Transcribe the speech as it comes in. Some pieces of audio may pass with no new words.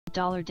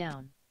$1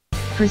 down.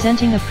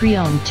 Presenting a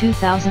pre-owned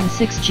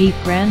 2006 Jeep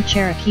Grand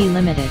Cherokee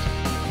Limited.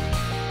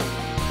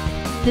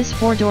 This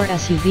 4-door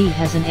SUV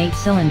has an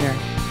 8-cylinder,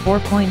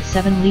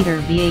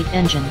 4.7-liter V8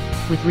 engine,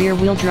 with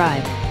rear-wheel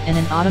drive, and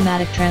an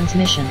automatic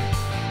transmission.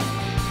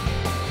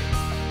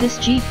 This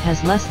Jeep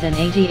has less than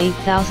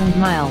 88,000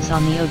 miles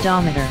on the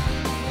odometer.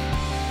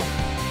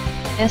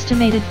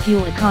 Estimated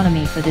fuel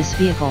economy for this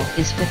vehicle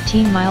is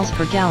 15 miles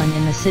per gallon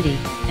in the city,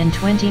 and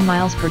 20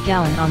 miles per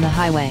gallon on the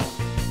highway.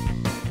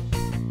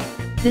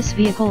 This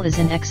vehicle is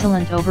in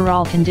excellent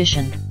overall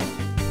condition.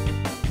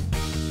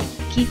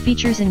 Key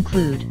features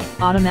include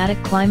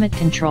automatic climate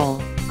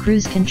control,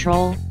 cruise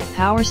control,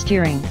 power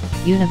steering,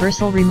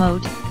 universal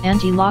remote,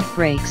 anti-lock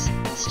brakes,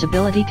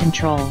 stability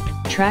control,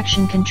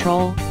 traction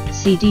control,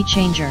 CD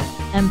changer,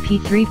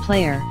 MP3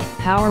 player,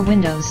 power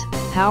windows,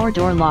 power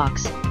door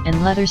locks,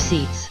 and leather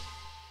seats.